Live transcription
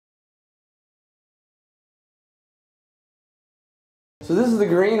So this is the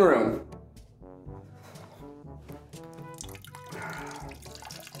green room.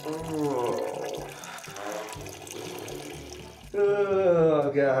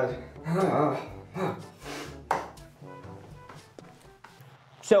 Oh God.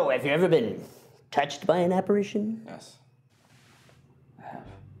 So, have you ever been touched by an apparition? Yes. I have.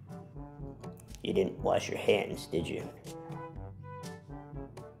 You didn't wash your hands, did you?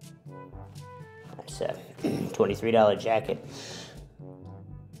 That's a $23 jacket.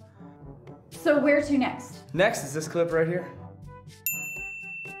 So where to next? Next is this clip right here.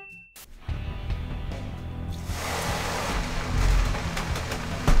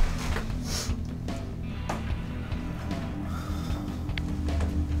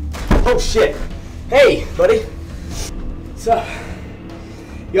 Oh shit! Hey, buddy. What's up?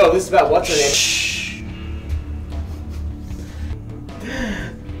 Yo, this is about what's her name. Shh.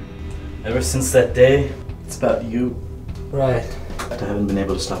 Ever since that day, it's about you. Right. I haven't been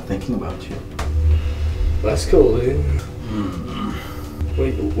able to stop thinking about you. That's cool, dude.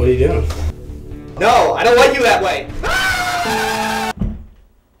 What are you doing? No, I don't want you that way.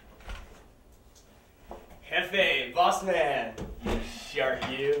 Hefe, boss man. Shark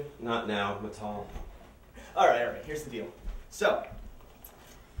you. Not now, Michaud. Alright, here's the deal. So,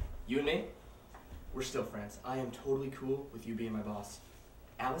 you and me, we're still friends. I am totally cool with you being my boss.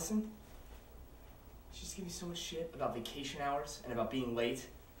 Allison, she just gave me so much shit about vacation hours and about being late.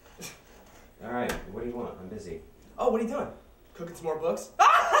 Alright, what do you want? I'm busy. Oh, what are you doing? Cooking some more books?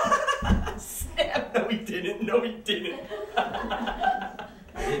 Snap! No, he didn't. No, he didn't. I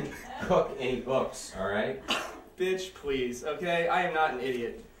didn't cook any books, alright? Bitch, please, okay? I am not an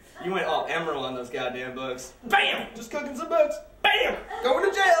idiot. You went all emerald on those goddamn books. Bam! Just cooking some books. Bam! Going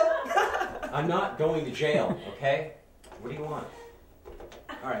to jail! I'm not going to jail, okay? What do you want?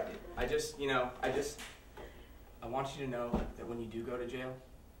 Alright, dude. I want you to know that when you do go to jail,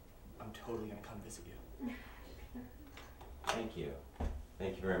 I'm totally gonna come visit you. Thank you.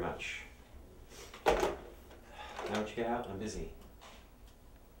 Thank you very much. Now that you get out, I'm busy.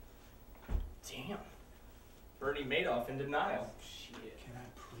 Damn. Bernie Madoff in denial. Shit. Can I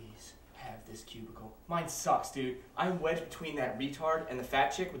please have this cubicle? Mine sucks, dude. I'm wedged between that retard and the fat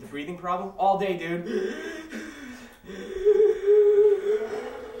chick with the breathing problem all day, dude.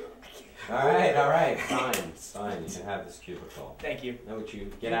 Alright, fine. It's fine. You can have this cubicle. Thank you. Now would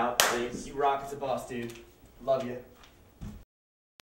you get out, please? You rock as a boss, dude. Love you.